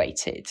already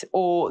waited,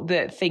 or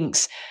that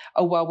thinks,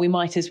 oh, well, we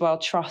might as well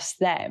trust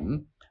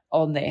them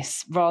on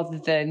this rather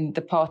than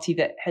the party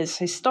that has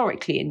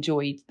historically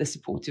enjoyed the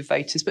support of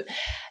voters? But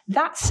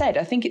that said,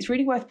 I think it's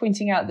really worth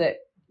pointing out that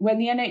when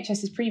the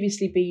NHS has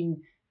previously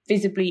been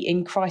visibly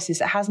in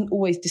crisis, it hasn't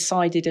always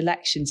decided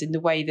elections in the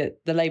way that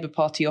the Labour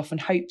Party often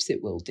hopes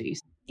it will do.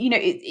 You know,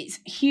 it's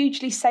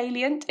hugely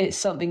salient. It's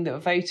something that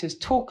voters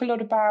talk a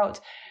lot about,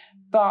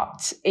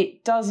 but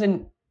it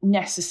doesn't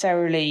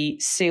necessarily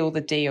seal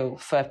the deal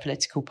for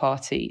political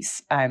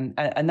parties. And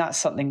that's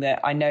something that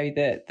I know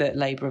that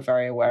Labour are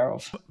very aware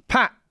of.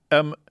 Pat,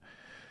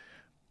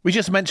 we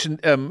just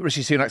mentioned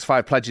Rishi Sunak's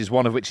 5 pledges,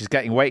 one of which is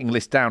getting waiting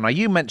lists down. Now,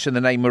 you mentioned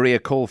the name Maria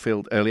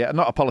Caulfield earlier,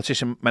 not a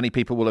politician many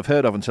people will have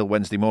heard of until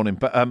Wednesday morning,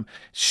 but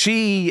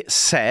she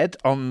said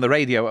on the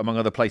radio, among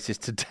other places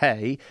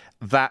today,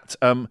 that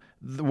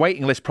the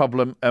waiting list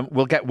problem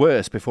will get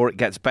worse before it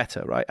gets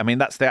better, right? I mean,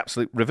 that's the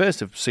absolute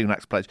reverse of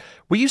Sunak's pledge.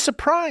 Were you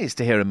surprised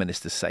to hear a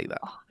minister say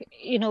that?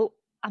 You know,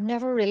 I'm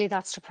never really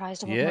that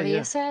surprised at what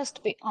Maria says,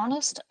 to be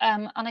honest.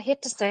 And I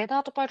hate to say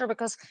that about her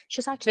because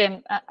she's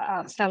actually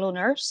a fellow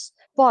nurse.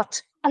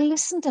 But I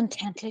listened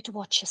intently to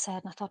what she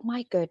said and I thought,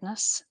 my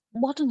goodness,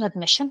 what an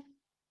admission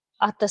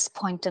at this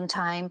point in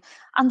time.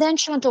 And then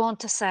she went on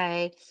to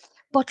say,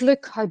 but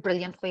look how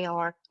brilliant we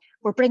are.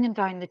 We're bringing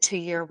down the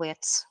 2-year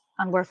waits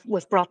and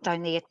we've brought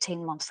down the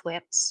 18-month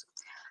waits.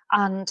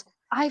 And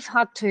I've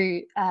had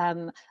to,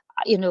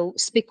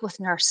 speak with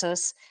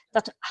nurses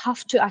that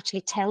have to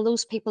actually tell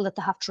those people that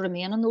they have to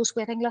remain on those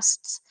waiting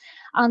lists.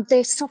 And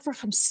they suffer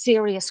from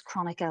serious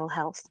chronic ill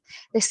health.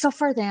 They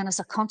suffer then as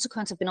a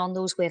consequence of being on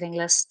those waiting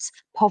lists,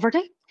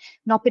 poverty,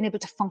 not being able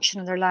to function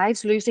in their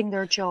lives, losing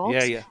their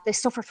jobs. They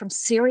suffer from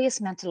serious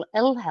mental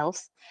ill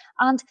health.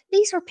 And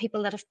these are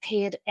people that have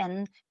paid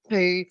in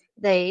to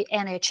the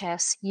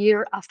NHS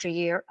year after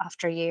year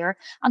after year.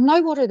 And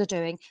now what are they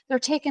doing? They're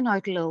taking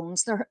out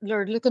loans. They're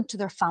looking to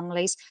their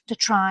families to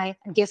try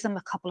and give them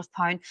a couple of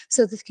pounds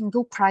so they can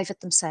go private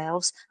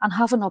themselves and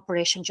have an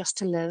operation just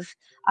to live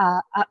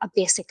a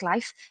basic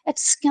life.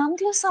 It's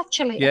scandalous,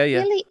 actually. It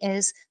really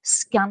is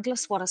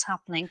scandalous what is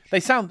happening. They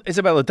sound,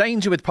 Isabel, the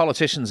danger with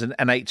politicians and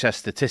NHS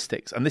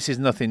statistics, and this is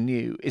nothing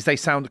new, is they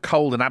sound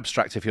cold and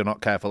abstract if you're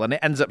not careful. And it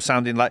ends up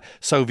sounding like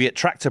Soviet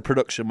tractor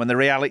production when the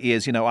reality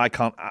is,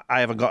 I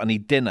haven't got any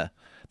dinner.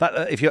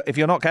 That if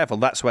you're not careful,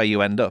 that's where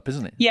you end up,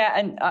 isn't it? Yeah,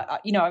 and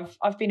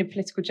I've been a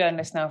political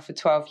journalist now for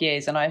 12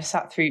 years, and I've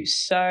sat through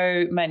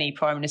so many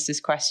Prime Minister's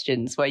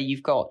questions where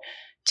you've got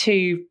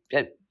 2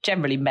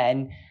 generally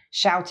men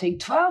shouting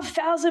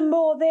 12,000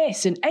 more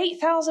this and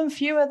 8,000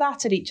 fewer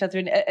that at each other,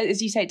 and as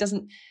you say, it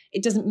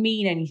doesn't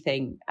mean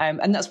anything,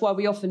 and that's why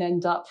we often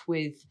end up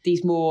with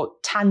these more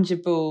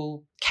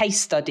tangible case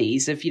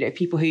studies of,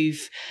 people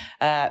who've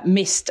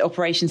missed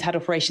operations, had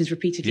operations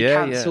repeatedly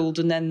cancelled,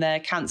 and then their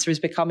cancer has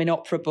become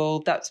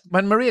inoperable. That's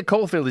when Maria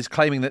Caulfield is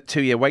claiming that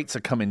 2-year waits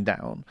are coming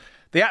down.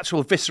 The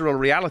actual visceral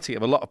reality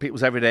of a lot of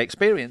people's everyday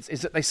experience is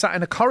that they sat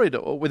in a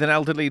corridor with an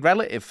elderly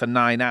relative for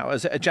 9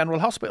 hours at a general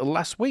hospital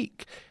last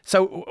week.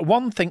 So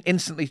one thing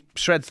instantly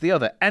shreds the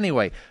other.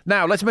 Anyway,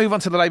 now let's move on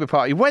to the Labour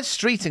Party. Wes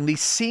Streeting, the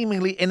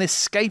seemingly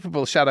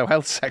inescapable Shadow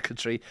Health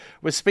Secretary,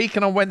 was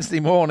speaking on Wednesday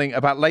morning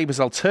about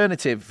Labour's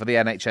alternative for the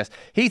NHS.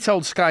 He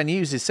told Sky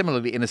News'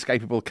 similarly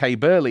inescapable Kay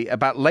Burley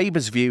about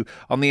Labour's view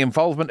on the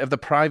involvement of the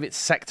private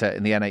sector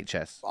in the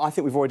NHS. I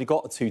think we've already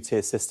got a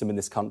two-tier system in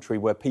this country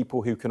where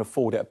people who can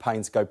afford it are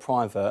paying to go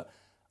private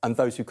and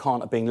those who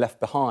can't are being left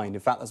behind. In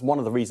fact, that's one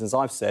of the reasons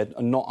I've said,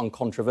 and not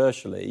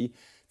uncontroversially,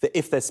 that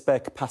if there's spare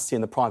capacity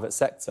in the private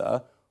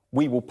sector,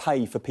 we will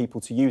pay for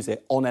people to use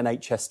it on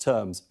NHS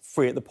terms,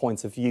 free at the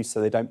point of use so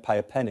they don't pay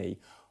a penny.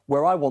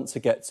 Where I want to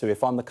get to,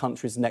 if I'm the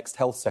country's next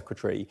health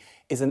secretary,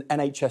 is an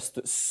NHS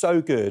that's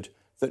so good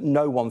that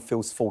no one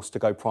feels forced to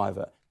go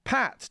private.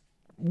 Pat,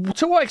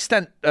 to what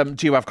extent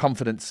do you have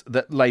confidence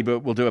that Labour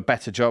will do a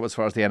better job as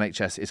far as the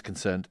NHS is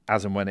concerned,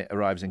 as and when it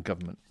arrives in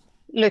government?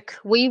 Look,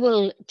 we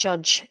will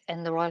judge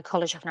in the Royal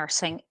College of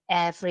Nursing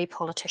every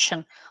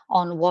politician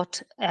on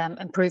what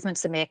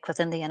improvements they make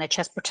within the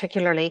NHS,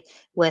 particularly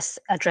with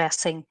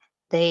addressing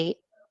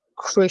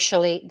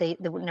crucially the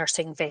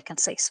nursing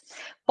vacancies.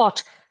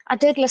 But I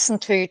did listen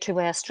to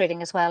Wes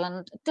Streeting as well,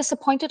 and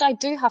disappointed, I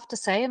do have to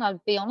say, and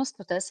I'll be honest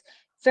with this,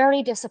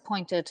 very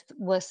disappointed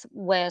with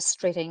Wes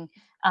Streeting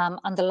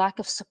and the lack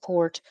of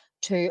support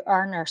to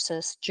our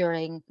nurses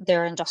during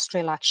their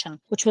industrial action,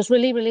 which was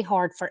really, really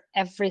hard for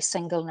every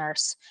single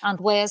nurse. And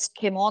Wes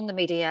came on the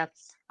media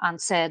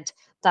and said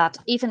that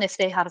even if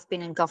they had have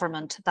been in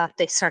government, that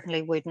they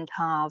certainly wouldn't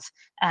have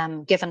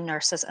given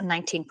nurses a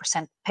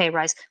 19% pay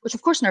rise, which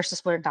of course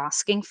nurses weren't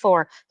asking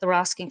for. They were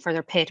asking for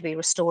their pay to be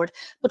restored.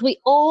 But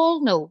we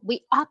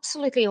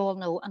absolutely all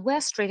know, and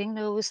Wes Streeting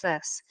knows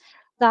this,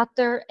 that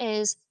there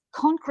is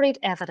concrete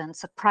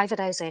evidence that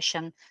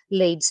privatisation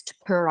leads to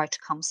poor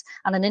outcomes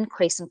and an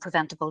increase in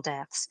preventable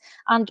deaths.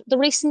 And the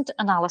recent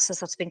analysis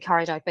that's been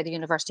carried out by the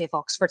University of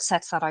Oxford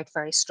sets that out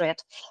very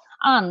straight.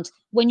 And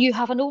when you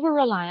have an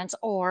over-reliance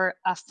or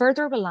a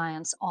further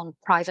reliance on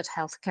private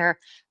healthcare,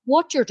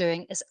 what you're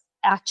doing is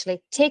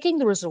actually taking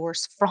the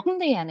resource from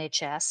the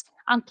NHS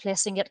and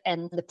placing it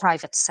in the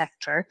private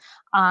sector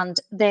and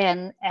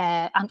then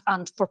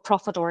and for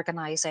profit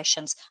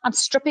organisations and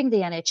stripping the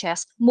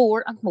NHS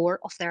more and more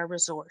of their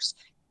resource.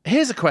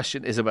 Here's a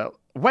question, Isabel.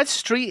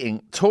 Wes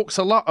Streeting talks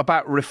a lot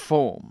about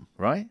reform,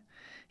 right?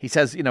 He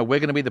says, we're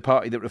going to be the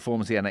party that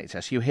reforms the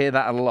NHS. You hear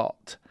that a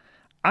lot.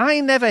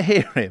 I never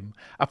hear him,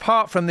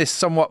 apart from this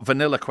somewhat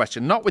vanilla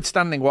question,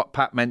 notwithstanding what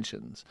Pat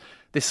mentions,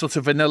 this sort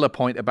of vanilla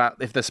point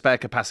about if there's spare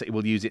capacity,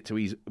 we'll use it to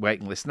ease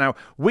waiting lists. Now,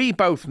 we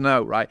both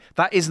know, right,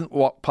 that isn't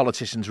what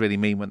politicians really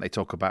mean when they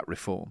talk about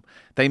reform.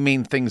 They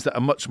mean things that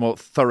are much more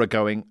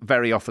thoroughgoing,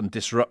 very often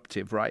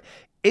disruptive, right?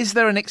 Is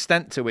there an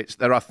extent to which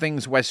there are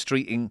things Wes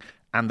Streeting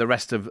and the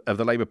rest of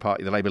the Labour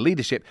Party, the Labour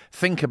leadership,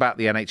 think about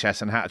the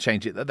NHS and how to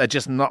change it, that they're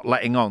just not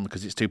letting on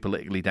because it's too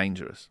politically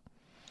dangerous?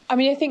 I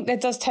mean, I think there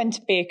does tend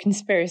to be a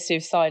conspiracy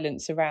of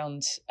silence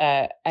around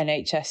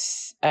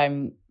NHS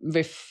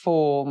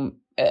reform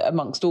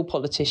amongst all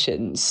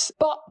politicians.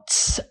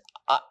 But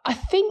I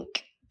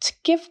think to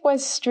give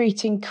Wes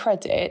Streeting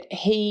credit,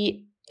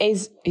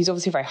 he's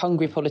obviously a very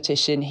hungry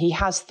politician. He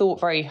has thought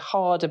very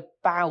hard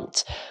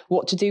about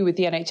what to do with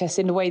the NHS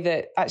in a way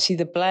that actually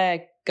the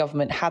Blair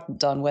government hadn't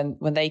done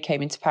when they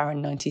came into power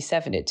in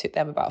 97. It took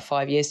them about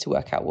 5 years to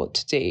work out what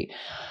to do.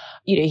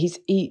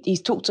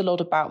 He's talked a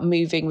lot about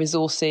moving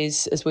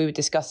resources, as we were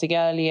discussing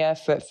earlier,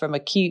 from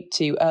acute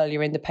to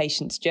earlier in the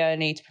patient's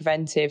journey, to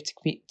preventive,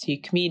 to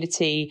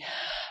community.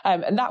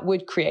 And that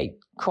would create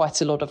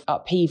quite a lot of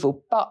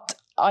upheaval. But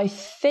I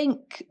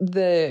think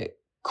the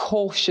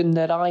caution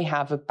that I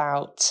have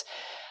about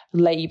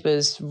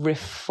Labour's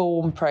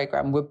reform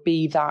programme would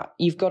be that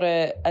you've got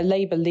a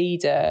Labour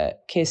leader,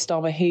 Keir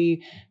Starmer, who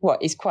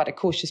is quite a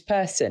cautious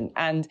person,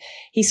 and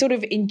he sort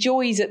of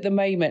enjoys at the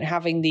moment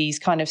having these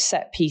kind of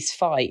set piece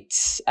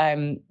fights,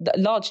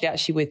 largely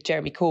actually with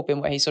Jeremy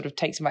Corbyn, where he sort of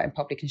takes him out in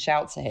public and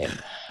shouts at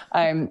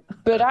him.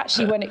 But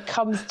actually, when it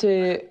comes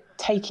to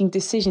taking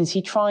decisions,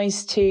 he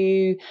tries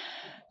to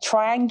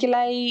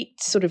triangulate,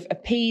 sort of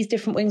appease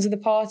different wings of the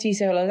party.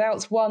 So he'll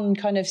announce one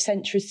kind of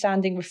centrist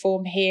sounding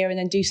reform here and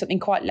then do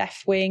something quite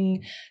left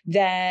wing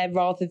there,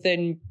 rather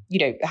than,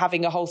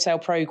 having a wholesale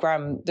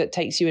programme that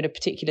takes you in a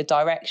particular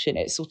direction.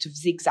 It's sort of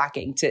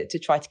zigzagging to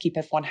try to keep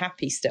everyone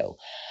happy still.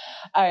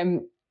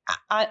 And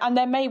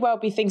there may well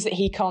be things that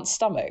he can't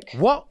stomach.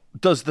 What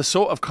does the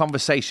sort of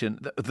conversation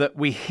that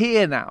we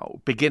hear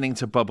now beginning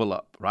to bubble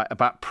up, right,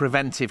 about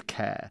preventive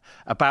care,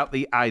 about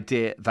the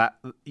idea that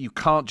you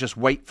can't just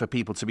wait for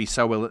people to be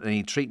so ill that they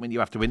need treatment, you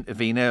have to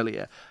intervene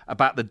earlier,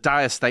 about the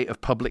dire state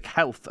of public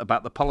health,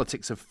 about the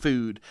politics of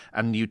food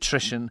and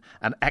nutrition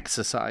and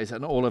exercise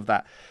and all of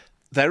that.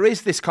 There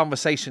is this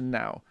conversation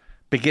now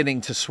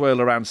beginning to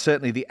swirl around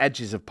certainly the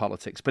edges of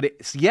politics, but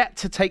it's yet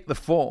to take the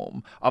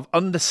form of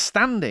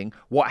understanding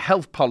what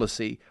health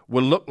policy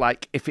will look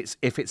like if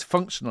it's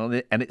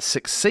functional and it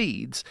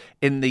succeeds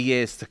in the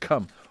years to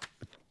come.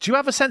 Do you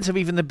have a sense of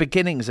even the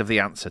beginnings of the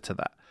answer to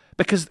that?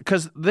 Because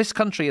this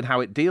country and how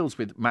it deals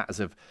with matters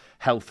of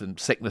health and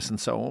sickness and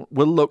so on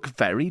will look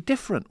very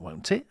different,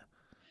 won't it?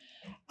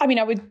 I mean,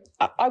 I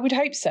would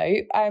hope so.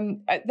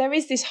 There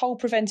is this whole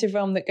preventive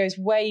realm that goes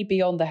way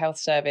beyond the health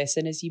service,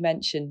 and as you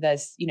mentioned,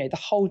 there's the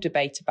whole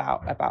debate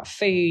about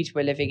food.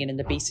 We're living in an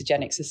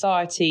obesogenic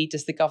society.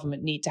 Does the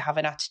government need to have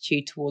an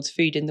attitude towards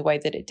food in the way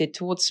that it did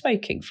towards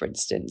smoking, for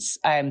instance?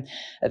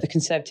 The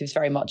Conservatives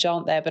very much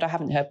aren't there, but I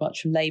haven't heard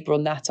much from Labour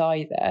on that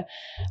either.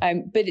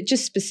 But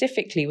just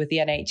specifically with the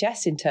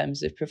NHS in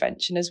terms of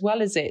prevention, as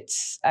well as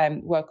its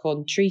work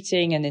on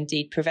treating and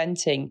indeed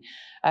preventing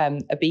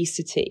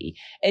obesity,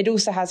 it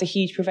also has a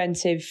huge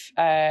preventive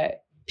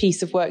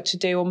piece of work to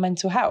do on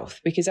mental health,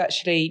 because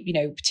actually,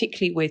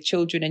 particularly with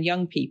children and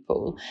young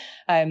people,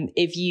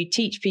 if you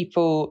teach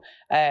people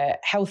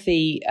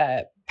healthy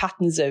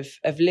patterns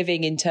of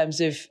living in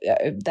terms of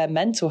their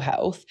mental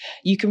health,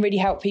 you can really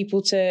help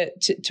people to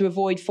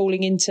avoid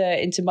falling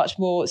into much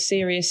more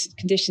serious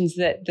conditions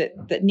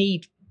that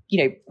need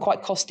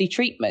quite costly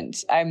treatment.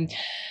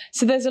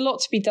 So there's a lot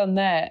to be done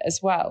there as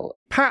well.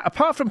 Pat,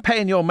 apart from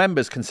paying your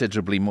members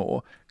considerably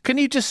more, can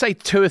you just say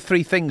 2 or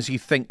 3 things you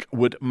think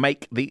would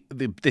make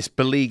this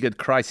beleaguered,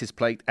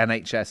 crisis-plagued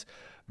NHS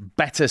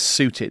better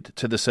suited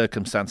to the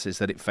circumstances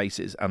that it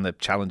faces and the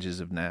challenges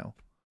of now?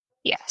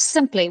 Yeah,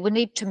 simply, we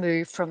need to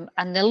move from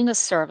an illness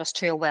service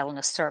to a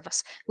wellness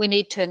service. We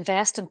need to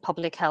invest in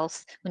public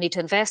health. We need to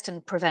invest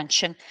in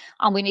prevention,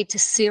 and we need to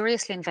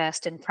seriously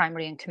invest in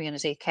primary and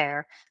community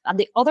care. And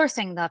the other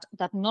thing that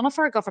none of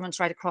our governments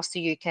right across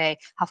the UK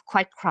have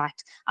quite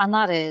cracked, and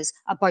that is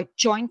about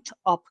joint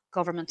up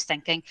government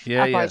thinking,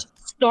 about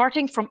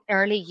starting from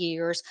early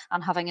years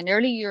and having an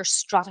early years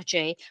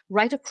strategy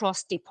right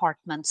across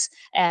departments,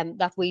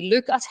 that we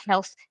look at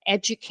health,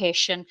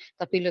 education,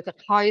 that we look at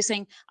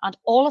housing and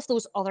all of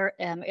those other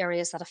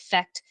areas that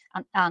affect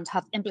and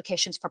have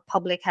implications for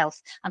public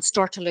health, and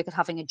start to look at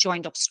having a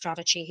joined up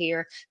strategy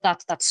here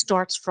that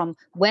starts from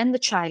when the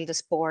child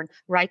is born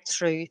right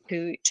through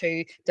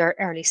to their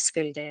early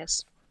school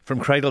days. From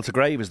cradle to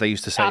grave, as they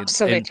used to say.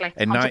 Absolutely,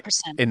 in 100%.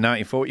 In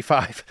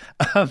 1945.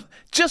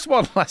 Just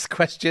one last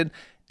question.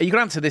 You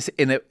can answer this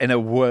in a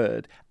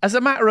word. As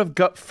a matter of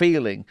gut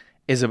feeling,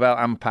 Isabel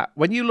and Pat,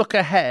 when you look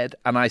ahead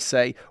and I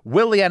say,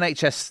 will the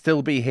NHS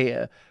still be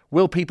here?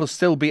 Will people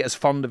still be as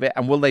fond of it?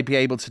 And will they be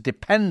able to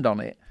depend on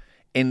it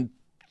in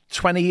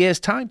 20 years'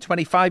 time,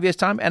 25 years'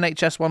 time,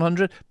 NHS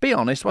 100? Be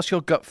honest, what's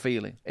your gut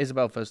feeling?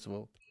 Isabel, first of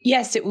all.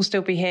 Yes, it will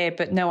still be here,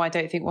 but no, I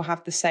don't think we'll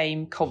have the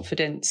same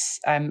confidence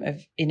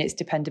in its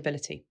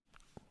dependability.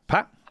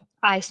 Pat?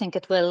 I think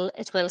it will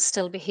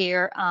still be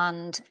here,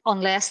 and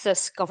unless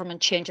this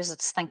government changes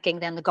its thinking,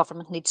 then the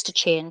government needs to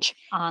change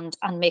and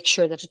make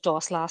sure that it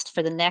does last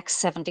for the next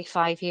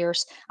 75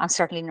 years, and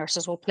certainly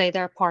nurses will play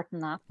their part in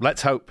that.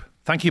 Let's hope.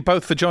 Thank you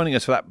both for joining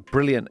us for that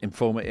brilliant,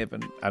 informative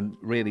and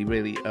really,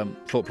 really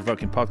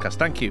thought-provoking podcast.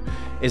 Thank you,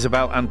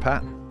 Isabel and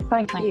Pat.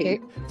 Thank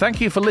you.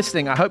 Thank you for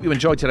listening. I hope you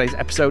enjoyed today's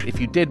episode.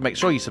 If you did, make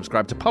sure you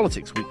subscribe to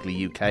Politics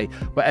Weekly UK,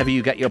 wherever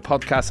you get your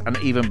podcasts, and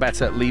even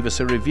better, leave us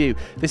a review.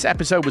 This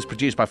episode was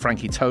produced by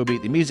Frankie Toby.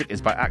 The music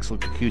is by Axel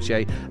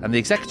Kakutier, and the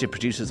executive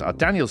producers are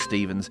Daniel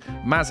Stevens,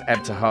 Maz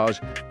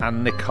Ebtahaj,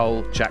 and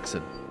Nicole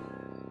Jackson.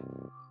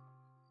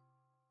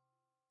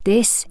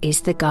 This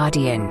is The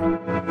Guardian.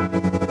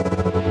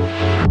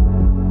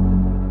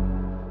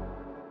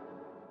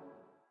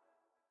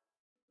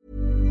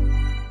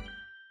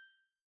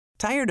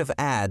 Tired of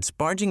ads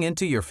barging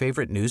into your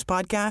favorite news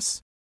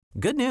podcasts?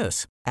 Good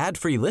news.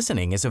 Ad-free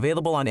listening is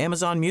available on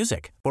Amazon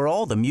Music for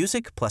all the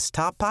music plus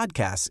top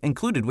podcasts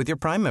included with your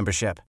Prime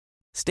membership.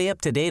 Stay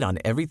up to date on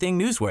everything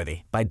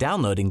newsworthy by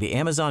downloading the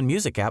Amazon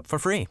Music app for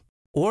free,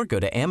 or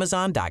go to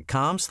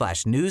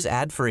amazon.com/news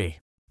ad free.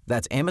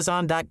 That's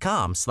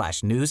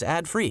amazon.com/news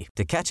ad free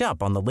to catch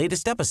up on the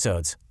latest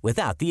episodes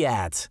without the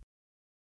ads.